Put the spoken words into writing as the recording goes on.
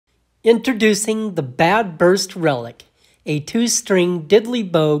Introducing the Bad Burst Relic, a 2-string Diddley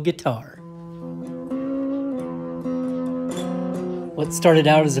Bow guitar. What started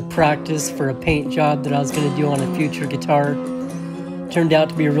out as a practice for a paint job that I was going to do on a future guitar turned out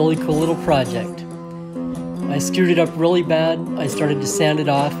to be a really cool little project. I screwed it up really bad, I started to sand it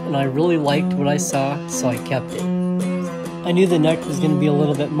off, and I really liked what I saw, so I kept it. I knew the neck was going to be a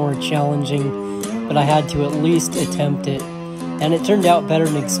little bit more challenging, but I had to at least attempt it. And it turned out better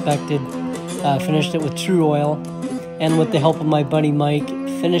than expected. Finished it with True Oil, and with the help of my buddy Mike,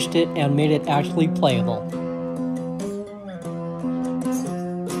 finished it and made it actually playable.